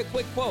 Get a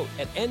quick quote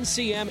at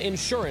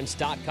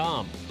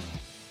ncminsurance.com.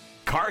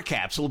 Car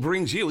Capsule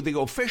brings you the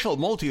official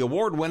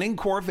multi-award-winning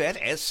Corvette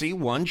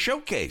SC1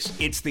 Showcase.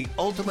 It's the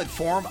ultimate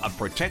form of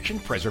protection,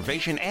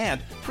 preservation,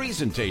 and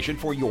presentation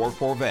for your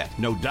Corvette.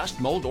 No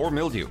dust, mold, or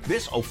mildew.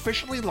 This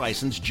officially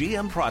licensed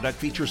GM product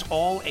features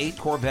all 8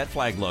 Corvette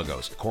flag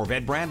logos,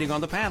 Corvette branding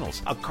on the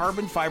panels, a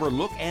carbon fiber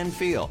look and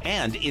feel,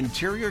 and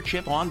interior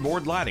chip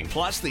onboard lighting,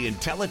 plus the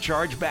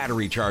IntelliCharge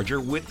battery charger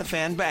with the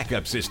fan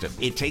backup system.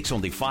 It takes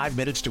only 5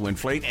 minutes to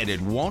inflate, and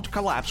it won't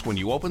collapse when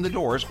you open the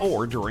doors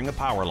or during a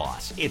power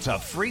loss. It's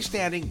a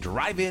freestanding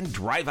drive-in,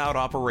 drive-out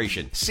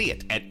operation. See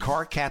it at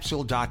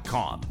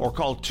carcapsule.com or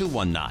call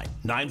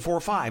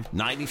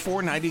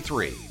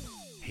 219-945-9493.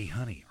 Hey,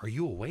 honey, are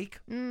you awake?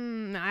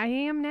 I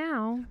am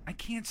now. I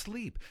can't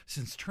sleep.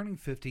 Since turning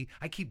 50,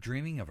 I keep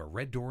dreaming of a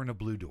red door and a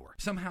blue door,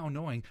 somehow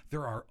knowing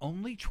there are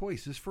only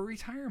choices for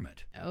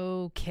retirement.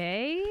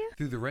 Okay.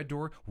 Through the red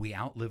door, we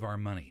outlive our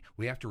money.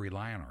 We have to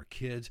rely on our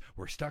kids.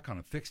 We're stuck on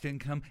a fixed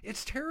income.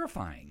 It's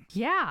terrifying.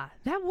 Yeah,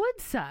 that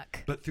would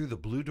suck. But through the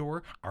blue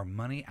door, our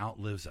money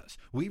outlives us.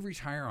 We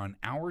retire on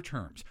our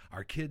terms.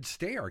 Our kids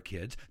stay our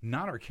kids,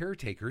 not our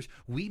caretakers.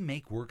 We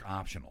make work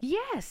optional.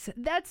 Yes,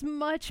 that's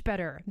much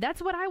better. That's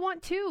what I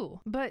want too.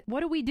 But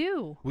what do we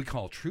do? We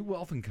call True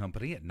Wealth &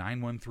 Company at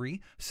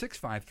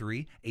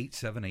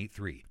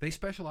 913-653-8783. They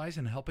specialize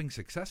in helping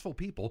successful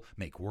people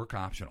make work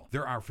optional.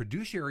 They're our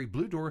fiduciary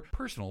Blue Door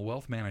personal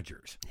wealth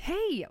managers.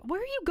 Hey,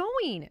 where are you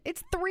going?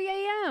 It's 3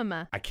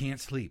 a.m. I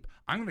can't sleep.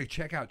 I'm going to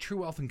check out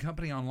True Wealth &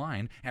 Company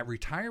online at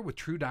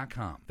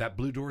retirewithtrue.com. That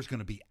Blue Door is going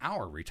to be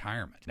our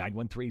retirement.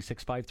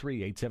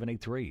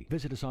 913-653-8783.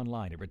 Visit us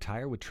online at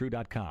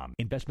retirewithtrue.com.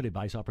 Investment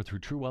advice offered through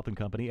True Wealth &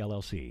 Company,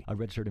 LLC, a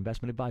registered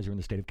investment advisor in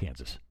the state of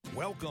Kansas.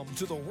 Welcome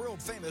to the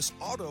world-famous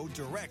Auto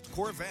Direct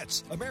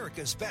Corvettes,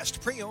 America's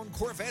best pre-owned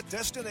Corvette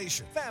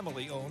destination.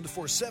 Family-owned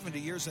for 70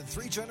 years and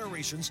 3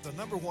 generations, the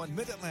 #1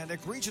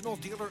 Mid-Atlantic Regional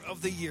Dealer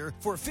of the Year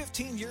for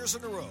 15 years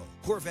in a row.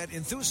 Corvette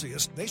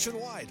enthusiasts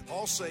nationwide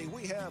all say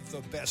we have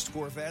the best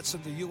Corvettes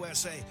in the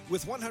USA,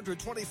 with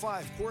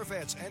 125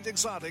 Corvettes and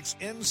exotics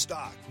in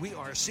stock. We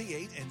are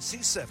C8 and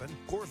C7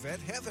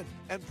 Corvette heaven,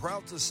 and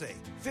proud to say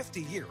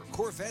 50-year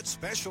Corvette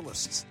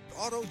specialists.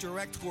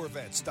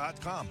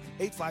 AutoDirectCorvettes.com,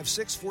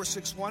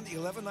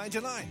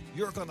 856-461-1199.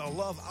 You're going to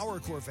love our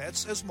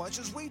Corvettes as much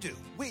as we do.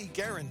 We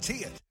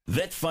guarantee it.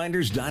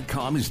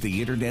 VetFinders.com is the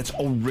Internet's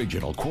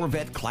original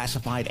Corvette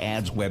classified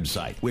ads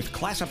website, with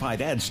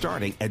classified ads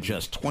starting at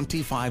just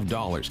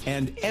 $25,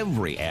 and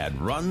every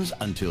ad runs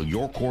until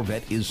your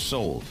Corvette is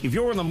sold. If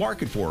you're in the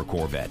market for a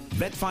Corvette,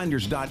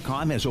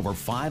 VetFinders.com has over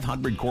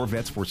 500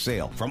 Corvettes for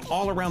sale from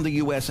all around the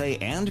USA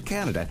and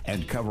Canada,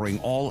 and covering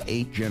all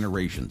 8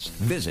 generations.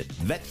 Visit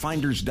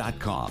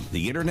VetFinders.com,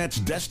 the Internet's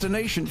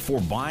destination for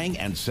buying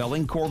and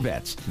selling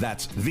Corvettes.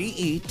 That's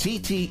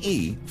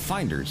VETTE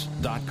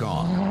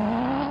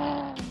Finders.com.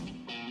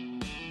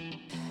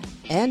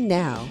 And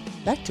now,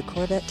 back to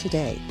Corvette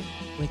Today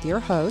with your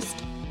host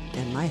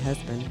and my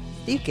husband,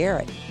 Steve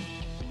Garrett.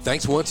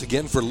 Thanks once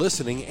again for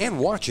listening and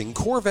watching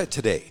Corvette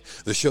Today,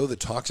 the show that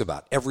talks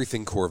about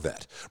everything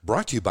Corvette.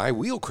 Brought to you by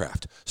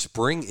Wheelcraft.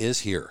 Spring is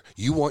here.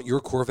 You want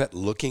your Corvette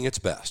looking its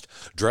best.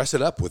 Dress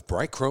it up with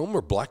bright chrome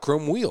or black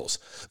chrome wheels.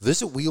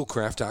 Visit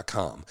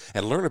wheelcraft.com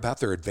and learn about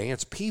their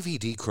advanced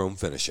PVD chrome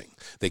finishing.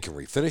 They can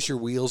refinish your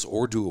wheels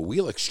or do a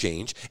wheel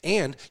exchange,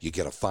 and you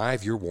get a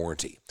 5-year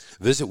warranty.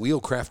 Visit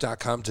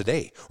wheelcraft.com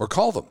today or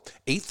call them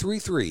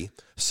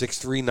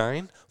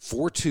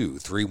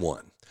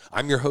 833-639-4231.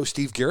 I'm your host,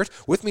 Steve Garrett.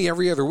 With me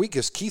every other week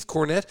is Keith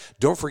Cornett.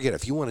 Don't forget,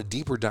 if you want a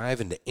deeper dive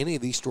into any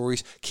of these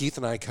stories Keith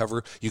and I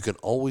cover, you can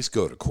always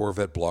go to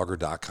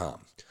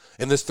CorvetteBlogger.com.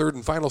 In this third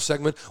and final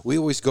segment, we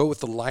always go with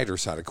the lighter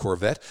side of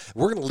Corvette.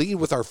 We're going to lead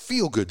with our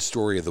feel-good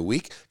story of the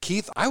week.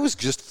 Keith, I was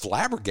just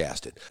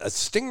flabbergasted. A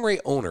Stingray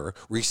owner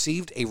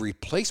received a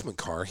replacement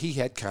car. He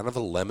had kind of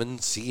a lemon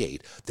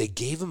C8. They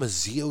gave him a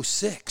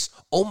Z06.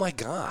 Oh, my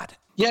God.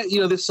 Yeah,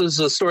 this is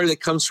a story that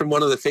comes from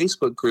one of the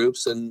Facebook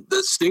groups, and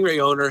the Stingray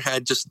owner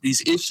had just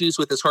these issues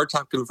with his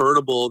hardtop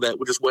convertible that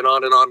just went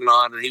on and on and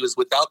on, and he was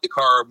without the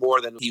car more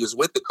than he was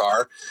with the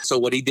car. So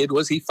what he did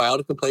was he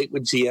filed a complaint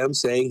with GM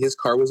saying his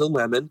car was a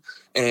lemon,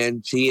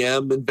 and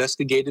GM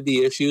investigated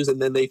the issues,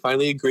 and then they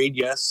finally agreed,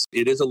 yes,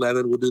 it is a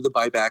lemon. We'll do the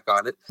buyback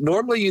on it.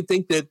 Normally, you'd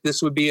think that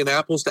this would be an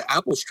apples to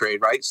apples trade,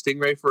 right?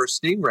 Stingray for a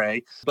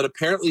Stingray. But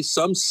apparently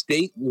some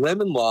state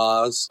lemon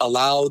laws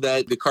allow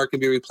that the car can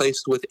be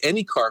replaced with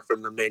any car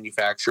from the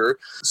manufacturer.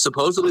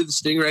 Supposedly, the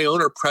Stingray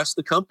owner pressed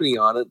the company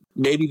on it.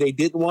 Maybe they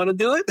didn't want to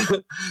do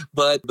it,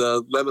 but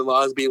the lemon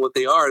laws being what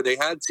they are, they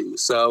had to.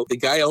 So the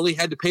guy only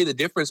had to pay the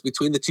difference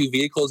between the two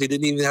vehicles. He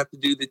didn't even have to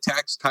do the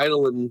tax,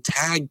 title, and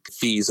tag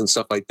fees and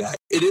stuff like that.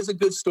 It is a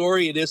good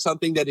story. It is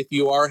something that if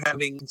you are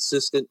having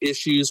consistent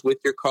issues with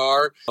your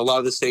car, a lot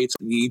of the states,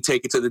 you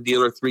take it to the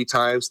dealer 3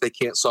 times, they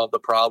can't solve the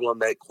problem.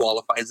 That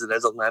qualifies it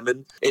as a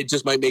lemon. It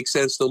just might make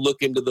sense to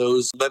look into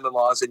those lemon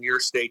laws in your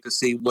state to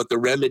see what the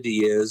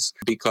remedy is,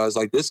 because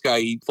like this guy,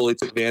 he fully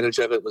took advantage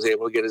of it, was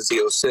able to get a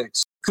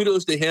Z06.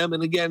 Kudos to him.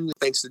 And again,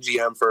 thanks to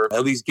GM for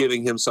at least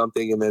giving him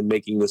something and then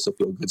making this a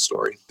feel-good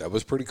story. That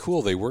was pretty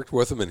cool. They worked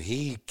with him and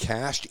he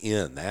cashed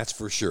in, that's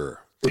for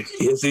sure.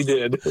 Yes, he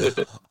did.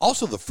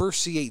 Also, the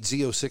first C8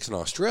 Z06 in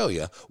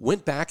Australia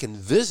went back and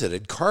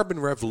visited Carbon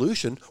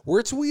Revolution where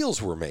its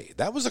wheels were made.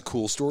 That was a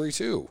cool story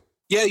too.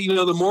 Yeah,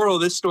 the moral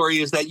of this story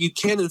is that you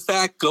can, in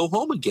fact, go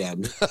home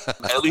again.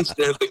 At least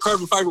the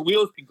carbon fiber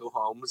wheels can go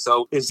home.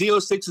 So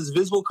Z06's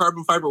visible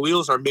carbon fiber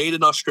wheels are made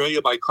in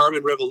Australia by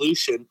Carbon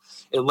Revolution.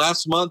 And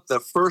last month,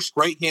 the first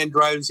right-hand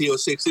drive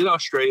Z06 in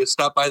Australia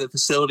stopped by the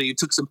facility and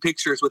took some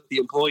pictures with the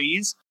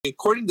employees.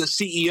 According to the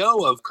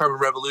CEO of Carbon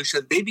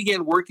Revolution, they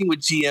began working with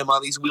GM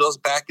on these wheels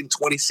back in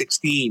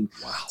 2016.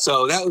 Wow.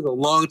 So that was a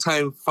long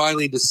time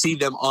finally to see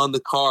them on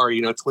the car,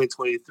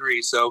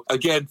 2023. So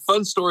again,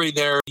 fun story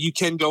there. You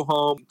can go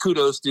home.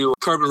 Kudos to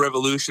Carbon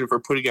Revolution for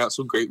putting out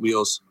some great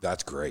wheels.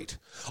 That's great.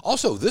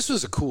 Also, this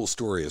was a cool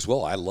story as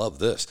well. I love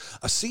this.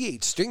 A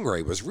C8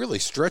 Stingray was really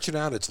stretching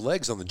out its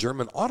legs on the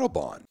German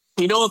Autobahn.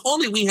 If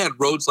only we had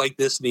roads like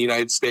this in the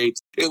United States.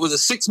 It was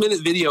a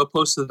 6-minute video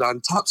posted on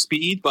Top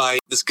Speed by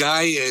this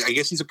guy. I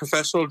guess he's a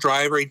professional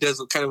driver. He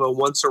does kind of a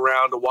walk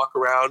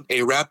around,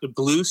 a Rapid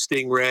Blue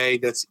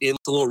Stingray that's in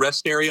a little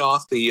rest area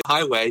off the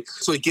highway.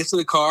 So he gets in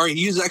the car. He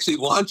uses actually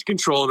launch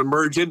control to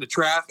merge into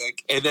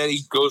traffic. And then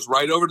he goes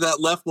right over to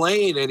that left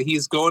lane, and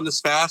he's going as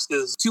fast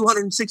as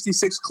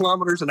 266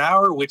 kilometers an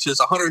hour, which is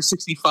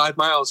 165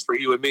 miles for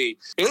you and me.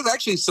 And there's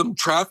actually some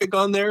traffic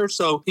on there.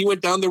 So he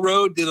went down the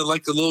road, did a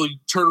little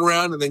turnaround,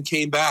 and then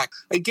came back.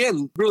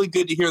 Again, really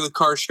good to hear the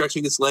car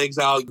stretching its legs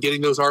out, getting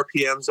those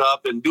RPMs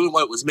up and doing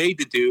what it was made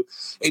to do.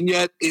 And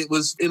yet it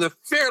was in a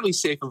fairly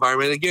safe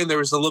environment. Again, there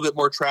was a little bit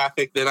more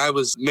traffic than I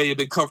may have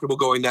been comfortable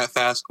going that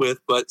fast with,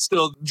 but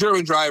still,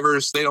 German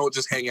drivers, they don't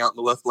just hang out in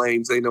the left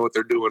lanes. They know what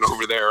they're doing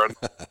over there. And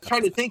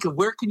trying to think of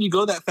where can you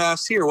go that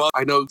fast here? Well,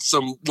 I know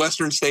some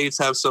Western states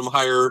have some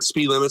higher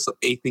speed limits,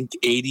 I think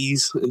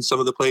 80s in some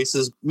of the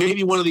places.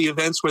 Maybe one of the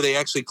events where they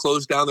actually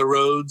close down the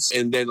roads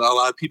and then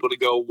allow people to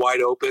go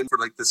wide open for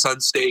like the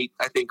Sun State,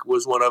 I think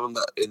was one of them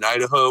in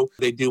Idaho.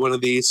 They do one of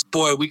these.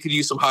 Boy, we could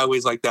use some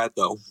highways like that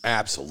though.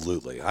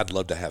 Absolutely. I'd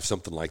love to have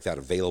something like that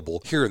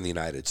available here in the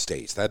United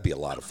States. That'd be a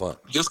lot of fun.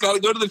 Just got to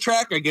go to the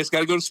track, I guess.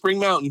 Got to go to Spring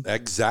Mountain.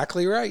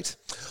 Exactly right.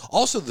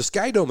 Also, the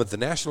Sky Dome at the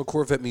National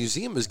Corvette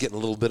Museum is getting a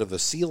little bit of a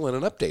seal and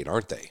an update,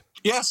 aren't they?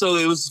 Yeah, so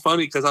it was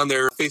funny because on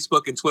their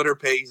Facebook and Twitter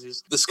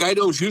pages, the Sky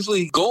Dome is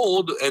usually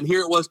gold, and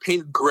here it was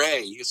painted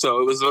gray. So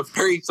it was a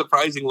very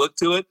surprising look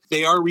to it.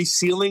 They are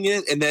resealing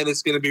it, and then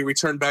it's going to be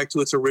returned back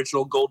to its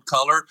original gold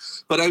color.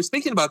 But I was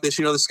thinking about this,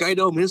 the Sky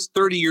Dome is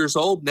 30 years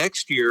old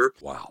next year.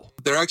 Wow.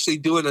 They're actually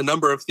doing a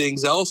number of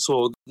things else.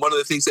 So one of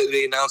the things that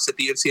they announced at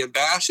the NCM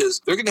Bash is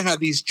they're going to have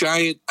these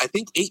giant, I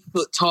think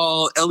 8-foot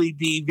tall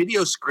LED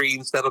video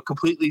screens that'll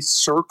completely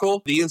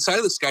circle the inside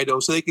of the Sky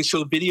Dome so they can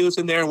show videos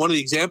in there. And one of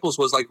the examples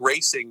was like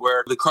racing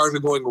where the cars are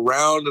going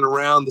around and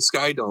around the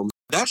Sky Dome.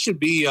 That should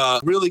be a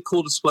really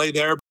cool display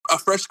there. A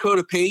fresh coat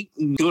of paint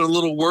and doing a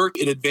little work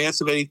in advance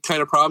of any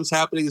kind of problems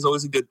happening is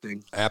always a good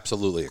thing.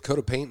 Absolutely. A coat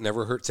of paint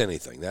never hurts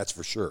anything, that's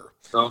for sure.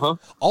 Uh-huh.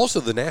 Also,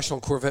 the National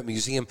Corvette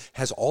Museum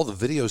has all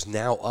the videos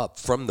now up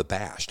from the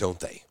bash, don't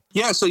they?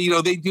 Yeah, so,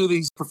 they do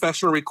these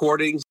professional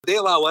recordings. They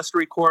allow us to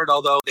record,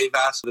 although they've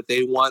asked that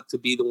they want to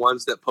be the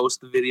ones that post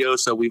the video,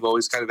 so we've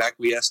always kind of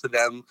acquiesced to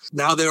them.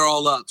 Now they're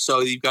all up. So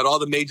you've got all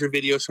the major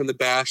videos from the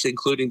bash,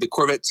 including the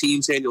Corvette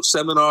Team's annual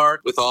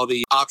seminar with all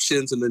the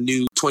options and the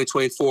new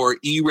 2024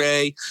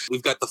 E-Ray.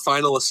 We've got the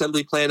final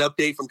assembly plan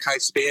update from Kai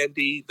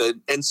Spandy, the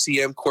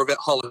NCM Corvette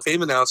Hall of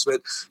Fame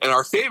announcement, and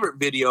our favorite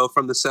video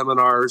from the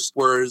seminars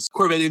was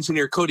Corvette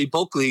engineer Cody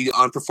Bulkley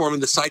on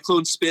performing the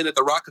Cyclone Spin at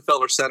the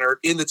Rockefeller Center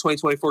in the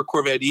 2024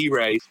 Corvette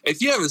E-Ray.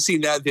 If you haven't seen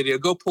that video,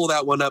 go pull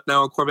that one up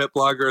now on Corvette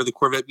Blogger or the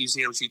Corvette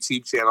Museum's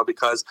YouTube channel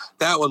because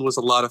that one was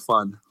a lot of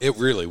fun. It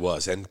really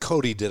was, and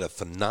Cody did a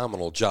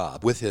phenomenal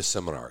job with his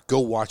seminar. Go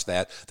watch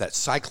that. That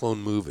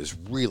Cyclone move is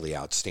really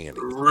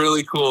outstanding.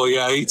 Really cool,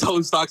 yeah. He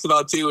always talks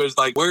about, too, is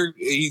like where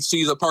he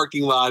sees a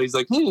parking lot, he's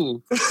like,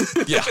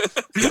 Yeah.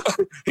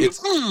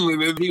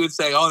 And then he would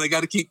say, they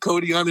got to keep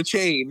Cody on the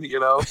chain,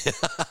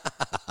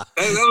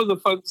 That was a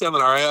fun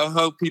seminar. I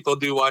hope people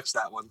do watch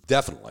that one.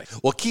 Definitely.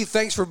 Well, Keith,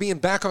 thanks for being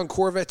back on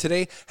Corvette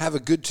today. Have a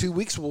good 2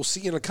 weeks. We'll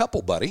see you in a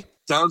couple, buddy.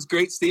 Sounds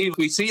great, Steve.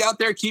 We see you out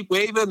there. Keep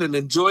waving and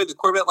enjoy the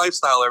Corvette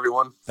lifestyle,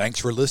 everyone. Thanks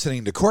for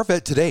listening to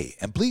Corvette Today,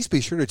 and please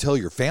be sure to tell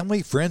your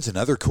family, friends, and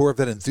other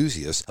Corvette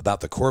enthusiasts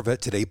about the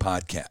Corvette Today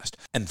podcast.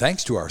 And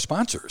thanks to our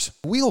sponsors,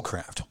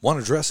 Wheelcraft. Want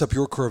to dress up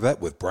your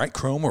Corvette with bright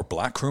chrome or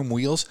black chrome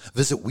wheels?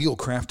 Visit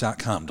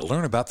wheelcraft.com to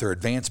learn about their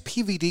advanced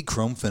PVD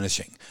chrome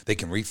finishing. They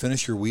can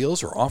refinish your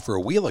wheels or offer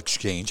a wheel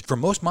exchange for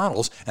most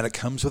models, and it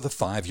comes with a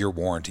 5-year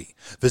warranty.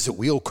 Visit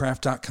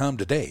wheelcraft.com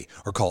today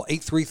or call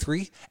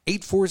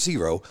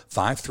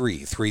 833-840-5334.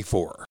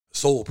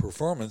 Soul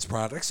Performance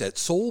Products at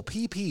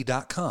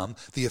soulpp.com,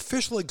 the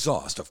official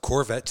exhaust of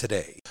Corvette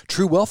Today.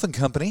 True Wealth &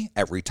 Company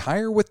at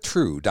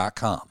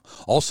retirewithtrue.com.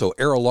 Also,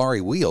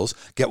 Aerolarri Wheels.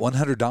 Get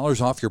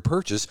 $100 off your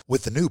purchase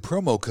with the new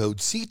promo code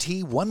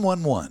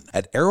CT111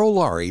 at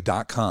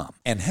aerolarri.com.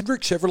 And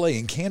Hendrick Chevrolet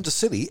in Kansas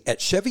City at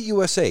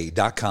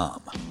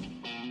chevyusa.com.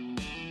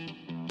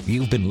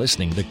 You've been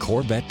listening to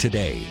Corvette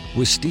Today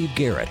with Steve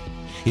Garrett.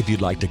 If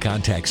you'd like to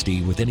contact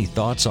Steve with any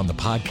thoughts on the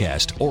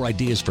podcast or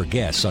ideas for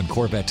guests on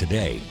Corvette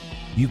Today,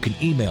 you can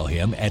email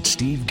him at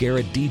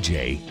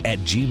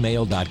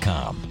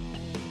stevegarrettdj@gmail.com.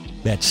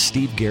 That's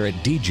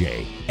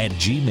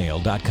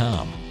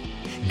stevegarrettdj@gmail.com.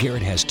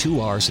 Garrett has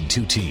 2 R's and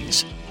 2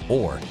 T's.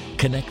 Or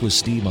connect with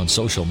Steve on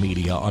social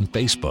media on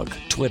Facebook,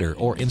 Twitter,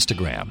 or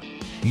Instagram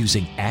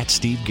using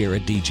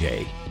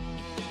 @SteveGarrettDJ.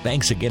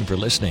 Thanks again for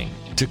listening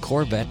to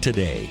Corvette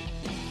Today.